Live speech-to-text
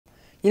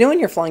You know when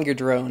you're flying your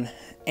drone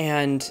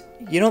and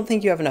you don't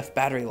think you have enough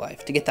battery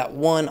life to get that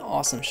one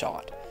awesome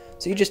shot,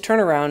 so you just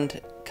turn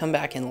around, come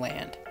back and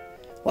land.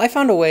 Well, I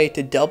found a way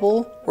to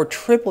double or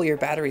triple your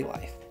battery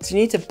life. So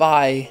you need to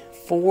buy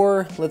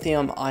 4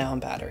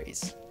 lithium-ion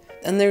batteries.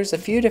 And there's a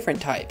few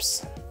different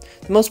types.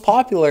 The most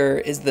popular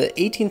is the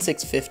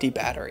 18650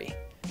 battery,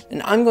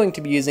 and I'm going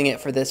to be using it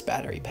for this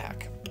battery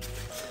pack.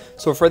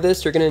 So for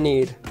this, you're going to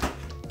need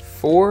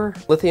 4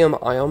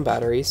 lithium-ion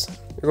batteries.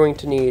 You're going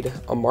to need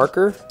a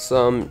marker,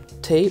 some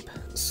tape,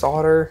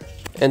 solder,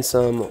 and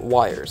some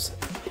wires.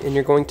 And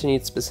you're going to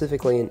need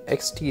specifically an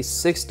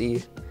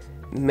XT60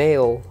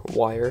 male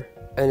wire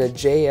and a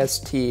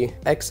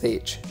JST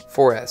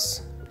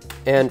XH4S.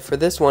 And for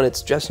this one,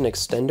 it's just an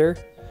extender,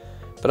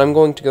 but I'm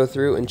going to go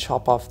through and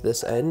chop off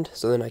this end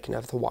so then I can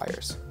have the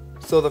wires.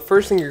 So the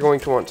first thing you're going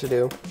to want to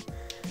do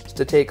is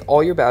to take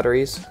all your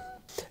batteries.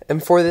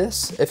 And for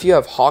this, if you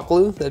have hot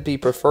glue, that'd be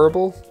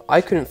preferable. I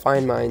couldn't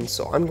find mine,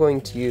 so I'm going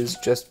to use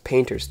just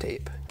painter's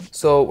tape.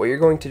 So what you're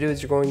going to do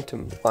is you're going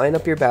to line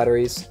up your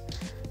batteries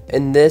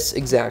in this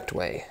exact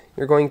way.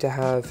 You're going to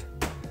have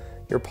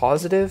your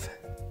positive,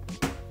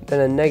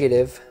 then a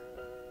negative,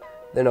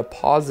 then a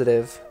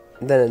positive,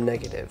 then a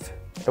negative.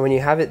 And when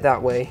you have it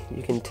that way,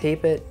 you can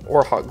tape it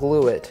or hot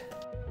glue it.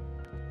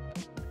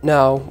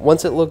 Now,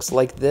 once it looks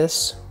like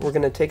this, we're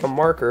going to take a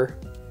marker,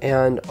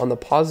 and on the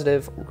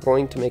positive, we're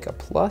going to make a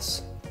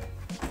plus.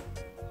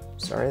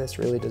 Sorry, this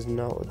really does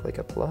not look like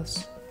a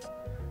plus.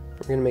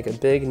 We're going to make a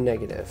big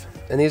negative.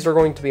 And these are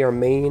going to be our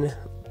main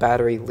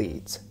battery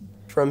leads.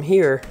 From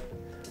here,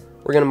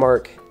 we're going to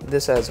mark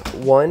this as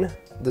 1,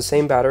 the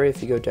same battery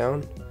if you go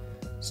down.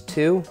 It's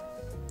 2.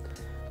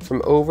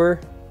 From over,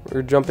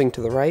 we're jumping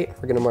to the right.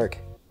 We're going to mark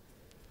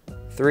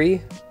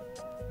 3.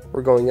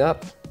 We're going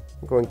up.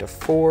 We're going to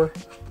 4.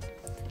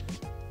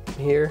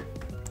 Here.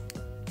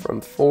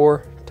 From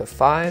 4 to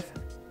 5.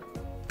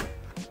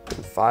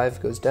 And 5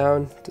 goes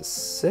down to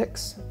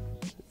 6.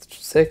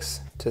 6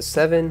 to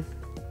 7.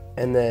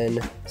 And then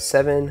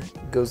 7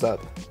 goes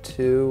up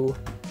to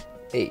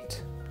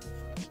 8.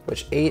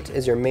 Which 8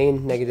 is your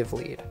main negative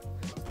lead.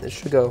 This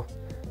should go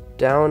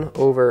down,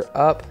 over,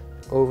 up,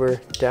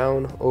 over,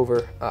 down,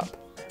 over, up.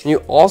 And you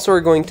also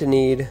are going to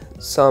need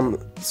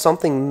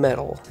something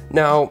metal.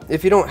 Now,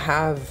 if you don't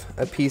have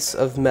a piece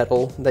of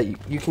metal, that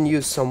you can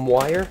use some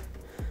wire,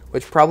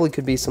 which probably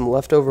could be some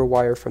leftover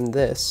wire from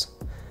this.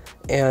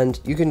 And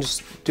you can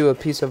just do a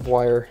piece of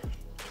wire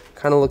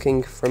kind of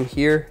looking from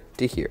here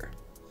to here.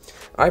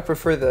 I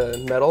prefer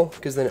the metal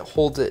because then it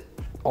holds it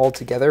all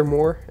together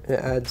more and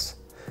it adds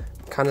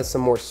kind of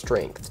some more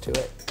strength to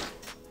it.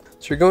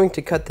 So you're going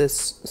to cut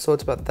this so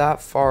it's about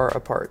that far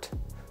apart,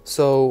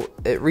 so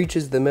it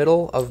reaches the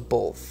middle of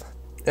both.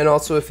 And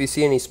also, if you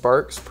see any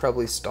sparks,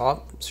 probably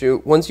stop.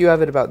 So once you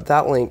have it about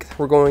that length,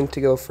 we're going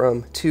to go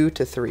from 2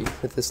 to 3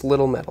 with this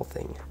little metal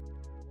thing.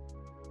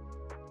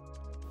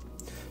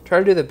 Try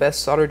to do the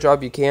best solder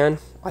job you can.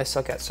 I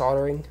suck at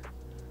soldering,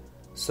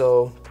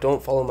 so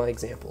don't follow my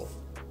example.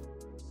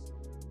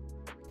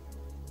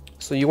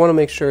 So you want to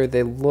make sure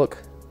they look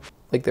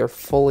like they're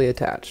fully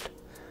attached,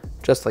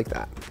 just like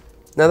that.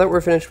 Now that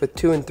we're finished with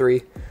 2 and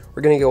 3,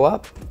 we're going to go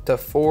up to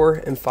 4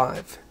 and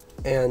 5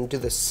 and do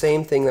the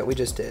same thing that we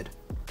just did.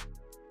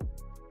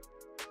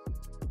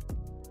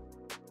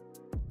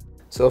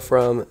 So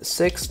from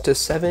 6 to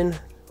 7,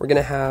 we're going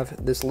to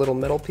have this little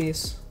metal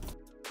piece.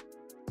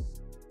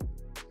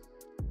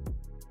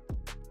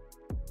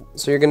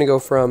 So you're going to go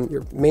from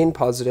your main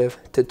positive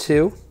to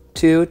 2.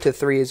 2 to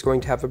 3 is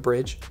going to have a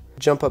bridge.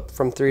 Jump up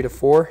from 3 to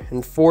 4,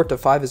 and 4 to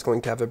 5 is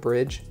going to have a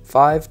bridge.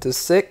 5 to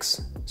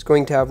 6 is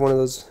going to have one of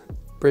those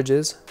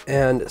bridges,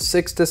 and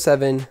 6 to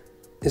 7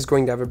 is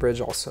going to have a bridge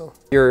also.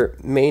 Your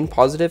main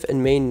positive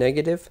and main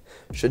negative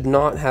should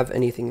not have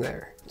anything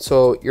there.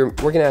 So we're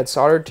going to add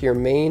solder to your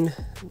main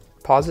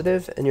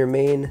positive and your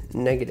main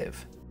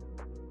negative.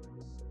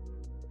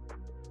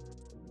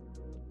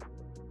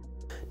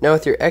 Now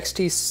with your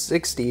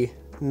XT60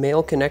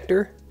 male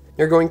connector,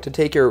 you're going to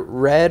take your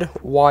red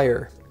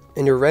wire,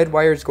 and your red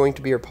wire is going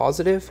to be your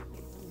positive.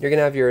 You're going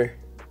to have your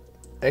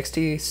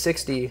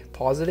XT60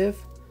 positive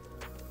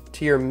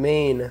to your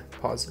main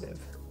positive.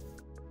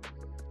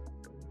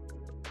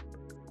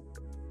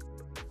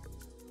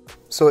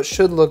 So it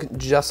should look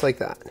just like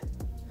that.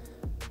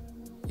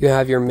 You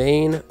have your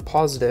main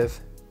positive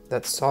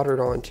that's soldered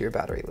onto your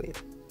battery lead.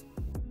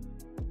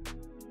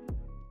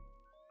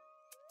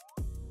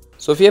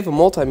 So if you have a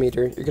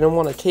multimeter, you're going to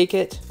want to take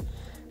it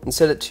and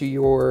set it to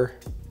your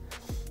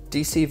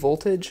DC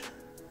voltage,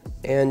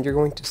 and you're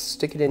going to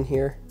stick it in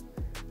here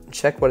and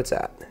check what it's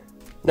at.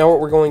 Now what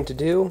we're going to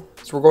do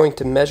is we're going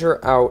to measure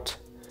out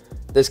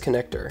this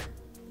connector.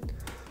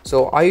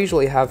 So I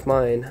usually have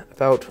mine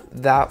about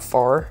that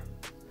far.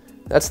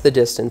 That's the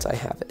distance I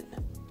have it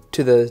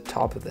to the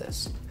top of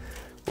this.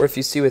 Or if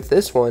you see with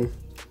this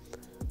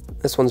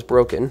one's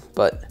broken,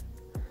 but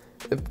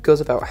it goes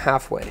about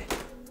halfway.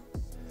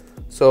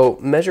 So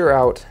measure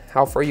out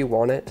how far you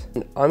want it.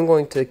 And I'm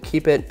going to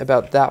keep it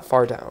about that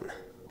far down.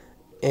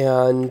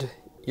 And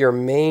your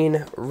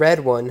main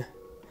red one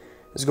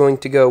is going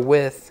to go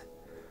with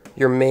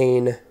your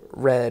main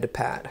red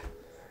pad.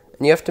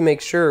 And you have to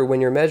make sure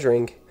when you're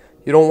measuring,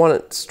 you don't want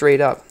it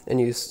straight up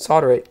and you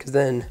solder it, because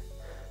then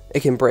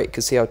it can break,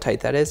 because see how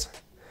tight that is?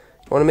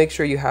 You want to make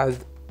sure you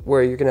have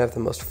where you're going to have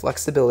the most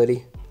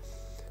flexibility,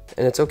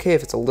 and it's okay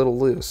if it's a little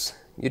loose.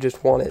 You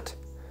just want it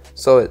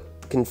so it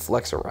can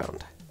flex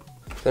around.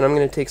 Then I'm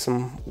going to take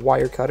some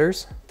wire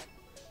cutters.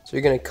 So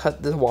you're going to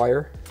cut the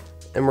wire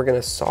and we're going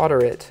to solder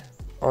it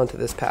onto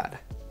this pad.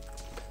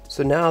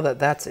 So now that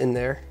that's in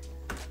there,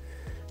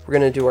 we're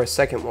going to do our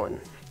second one.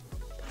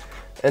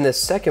 And the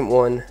second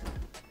one,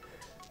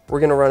 we're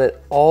going to run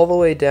it all the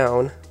way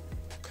down.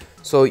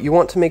 So you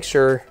want to make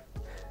sure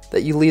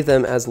that you leave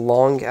them as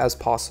long as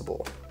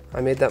possible.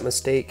 I made that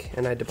mistake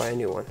and I had to buy a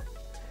new one.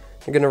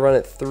 You're going to run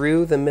it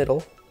through the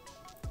middle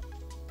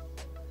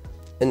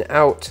and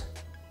out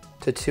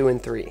to 2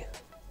 and 3.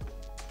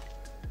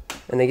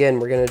 And again,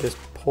 we're going to just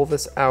pull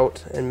this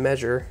out and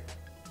measure.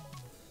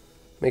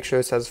 Make sure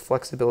this has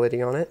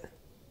flexibility on it.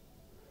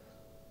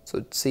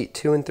 So see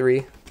 2 and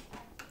 3.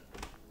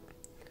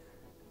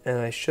 And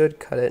I should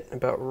cut it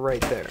about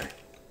right there.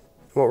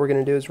 And what we're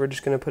going to do is we're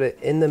just going to put it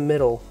in the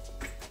middle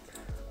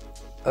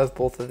of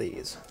both of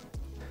these.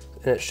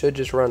 And it should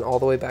just run all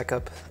the way back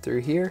up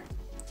through here.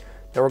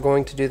 Now we're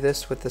going to do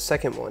this with the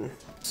second one.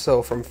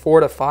 So from 4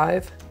 to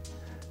 5,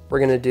 we're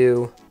going to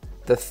do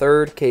the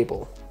third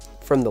cable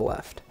from the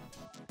left.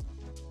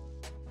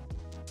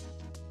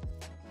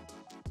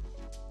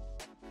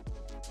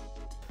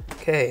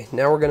 Okay,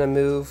 now we're going to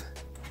move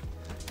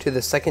to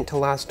the second to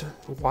last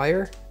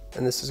wire,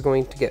 and this is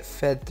going to get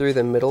fed through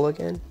the middle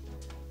again.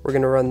 We're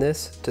going to run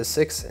this to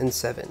 6 and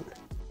 7.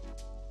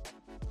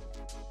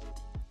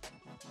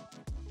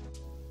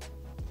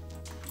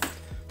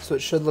 So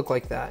it should look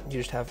like that. You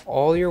just have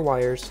all your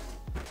wires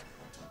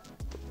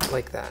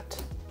like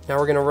that. Now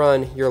we're going to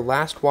run your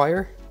last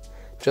wire,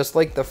 just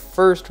like the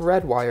first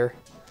red wire,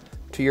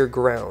 to your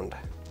ground.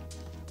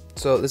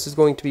 So this is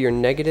going to be your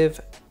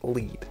negative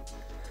lead.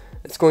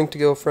 It's going to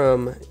go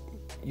from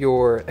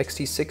your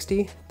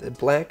XT60, the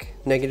black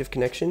negative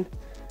connection.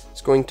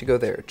 It's going to go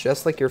there,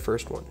 just like your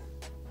first one.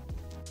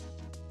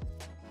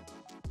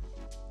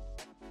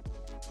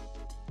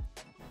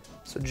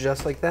 So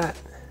just like that.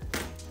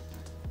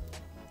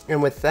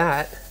 And with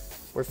that,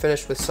 we're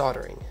finished with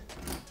soldering.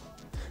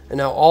 And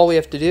now all we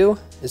have to do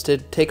is to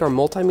take our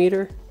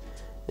multimeter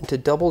and to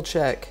double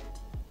check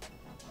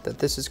that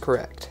this is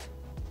correct.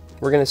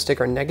 We're going to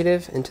stick our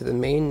negative into the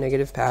main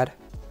negative pad,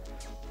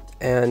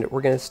 and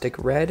we're going to stick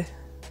red,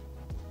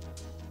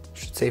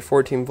 should say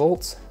 14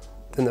 volts,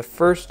 then the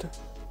first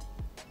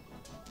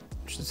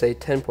should say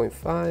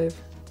 10.5,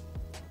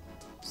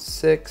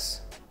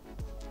 6,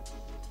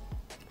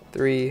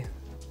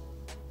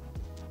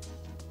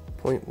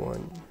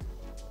 3.1.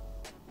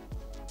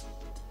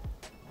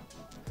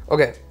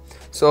 Okay,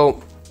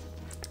 so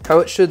how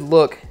it should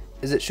look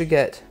is it should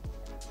get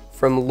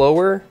from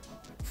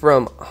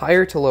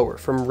higher to lower,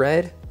 from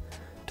red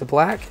to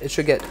black, it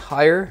should get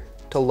higher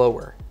to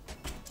lower.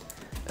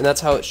 And that's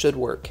how it should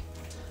work.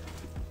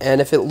 And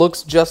if it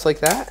looks just like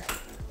that,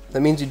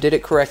 that means you did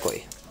it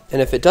correctly.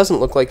 And if it doesn't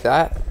look like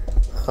that,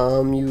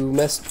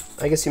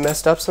 I guess you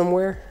messed up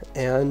somewhere,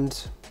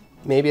 and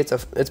maybe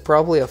it's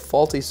probably a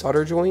faulty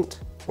solder joint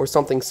or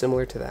something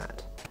similar to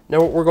that. Now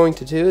what we're going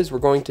to do is we're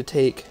going to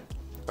take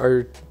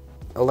our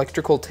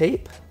electrical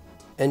tape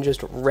and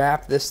just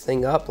wrap this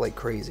thing up like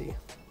crazy.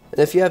 And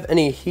if you have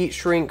any heat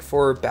shrink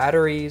for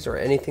batteries or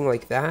anything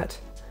like that,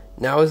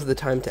 now is the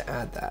time to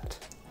add that.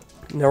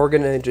 Now we're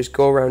gonna just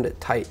go around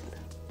it tight.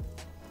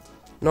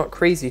 Not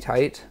crazy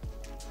tight,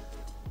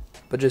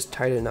 but just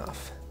tight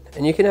enough.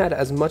 And you can add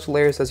as much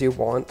layers as you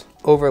want,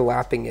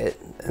 overlapping it,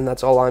 and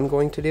that's all I'm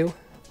going to do.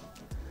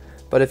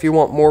 But if you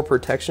want more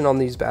protection on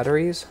these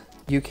batteries,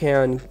 you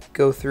can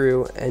go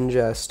through and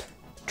just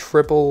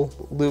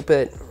triple loop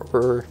it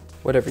or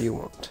whatever you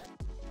want.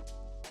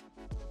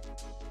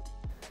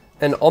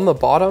 And on the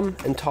bottom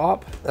and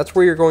top, that's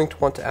where you're going to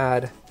want to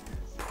add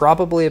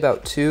probably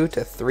about 2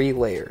 to 3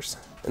 layers.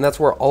 And that's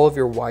where all of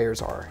your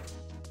wires are.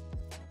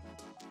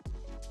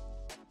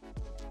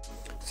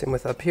 Same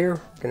with up here,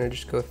 we're gonna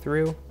just go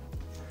through,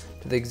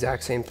 do the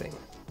exact same thing.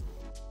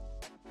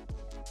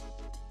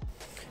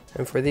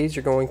 And for these,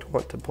 you're going to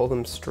want to pull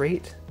them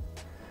straight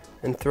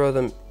and throw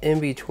them in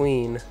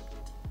between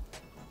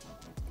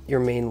your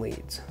main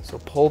leads. So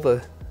pull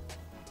the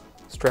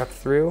strap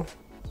through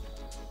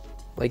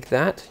like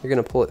that. You're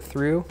gonna pull it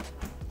through.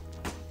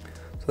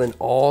 So then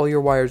all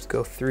your wires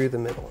go through the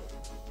middle.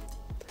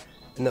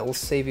 And that will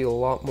save you a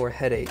lot more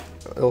headache.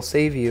 It'll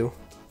save you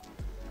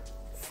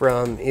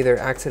from either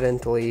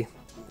accidentally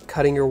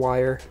cutting your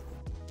wire.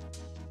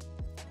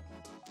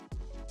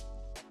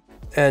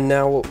 And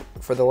now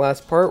for the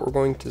last part, we're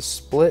going to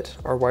split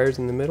our wires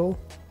in the middle.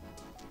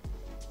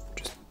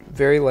 Just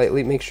very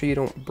lightly, make sure you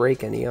don't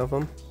break any of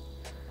them.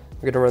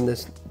 We're gonna run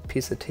this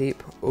piece of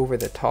tape over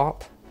the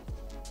top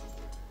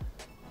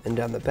and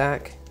down the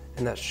back,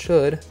 and that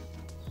should,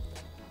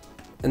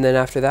 and then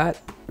after that,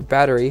 your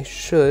battery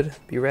should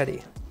be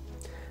ready.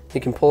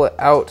 You can pull it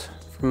out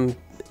from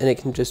and it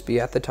can just be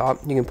at the top.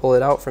 You can pull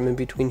it out from in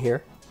between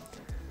here.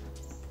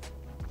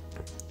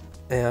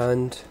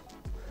 And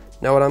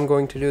now what I'm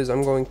going to do is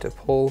I'm going to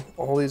pull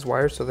all these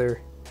wires so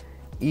they're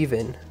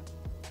even.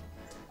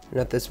 And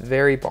at this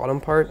very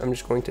bottom part, I'm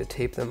just going to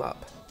tape them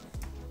up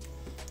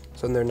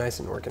so they're nice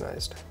and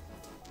organized.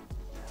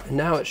 And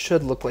now it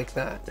should look like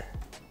that.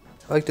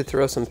 I like to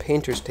throw some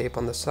painter's tape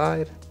on the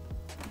side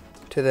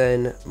to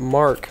then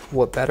mark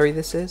what battery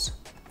this is,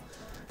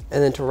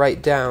 and then to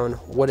write down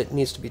what it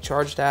needs to be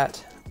charged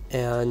at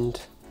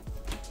and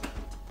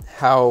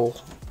how,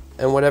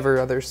 and whatever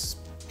other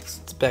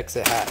specs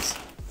it has.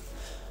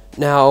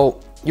 Now,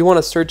 you want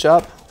to search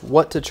up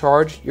what to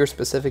charge your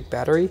specific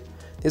battery.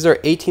 These are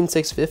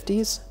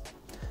 18650s,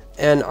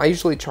 and I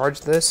usually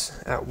charge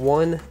this at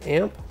 1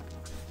 amp.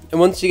 And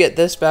once you get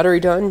this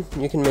battery done,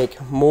 you can make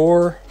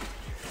more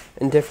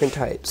and different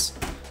types.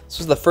 This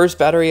was the first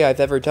battery I've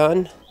ever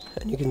done,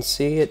 and you can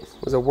see it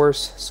was a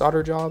worse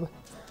solder job,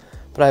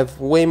 but I have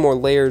way more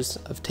layers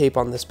of tape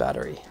on this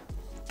battery.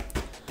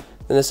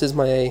 And this is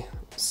my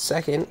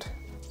second.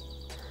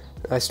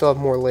 I still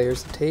have more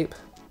layers of tape.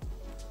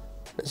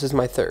 This is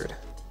my third.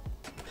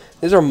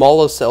 These are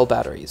Molicel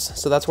batteries,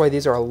 so that's why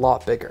these are a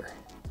lot bigger.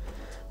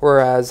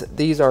 Whereas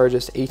these are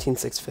just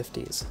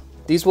 18650s.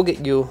 These will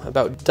get you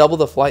about double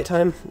the flight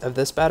time of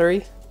this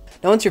battery.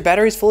 Now once your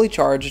battery is fully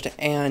charged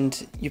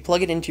and you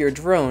plug it into your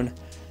drone,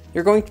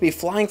 you're going to be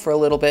flying for a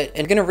little bit and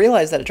you're going to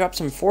realize that it drops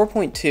from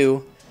 4.2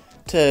 to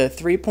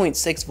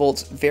 3.6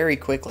 volts very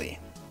quickly.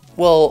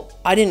 Well,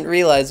 I didn't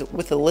realize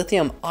with the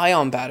lithium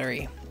ion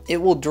battery,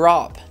 it will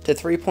drop to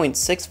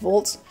 3.6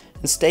 volts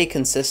and stay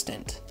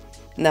consistent.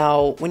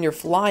 Now, when you're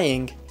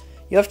flying,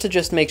 you have to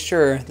just make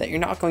sure that you're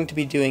not going to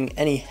be doing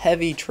any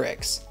heavy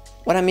tricks.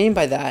 What I mean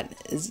by that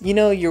is,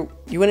 you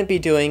wouldn't be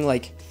doing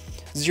like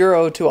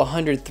 0 to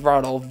 100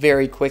 throttle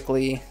very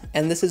quickly,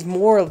 and this is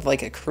more of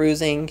like a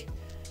cruising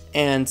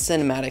and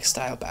cinematic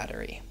style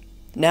battery.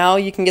 Now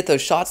you can get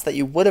those shots that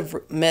you would have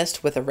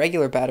missed with a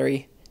regular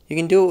battery, you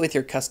can do it with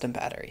your custom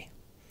battery.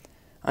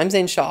 I'm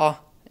Zane Shaw,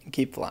 and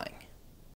keep flying.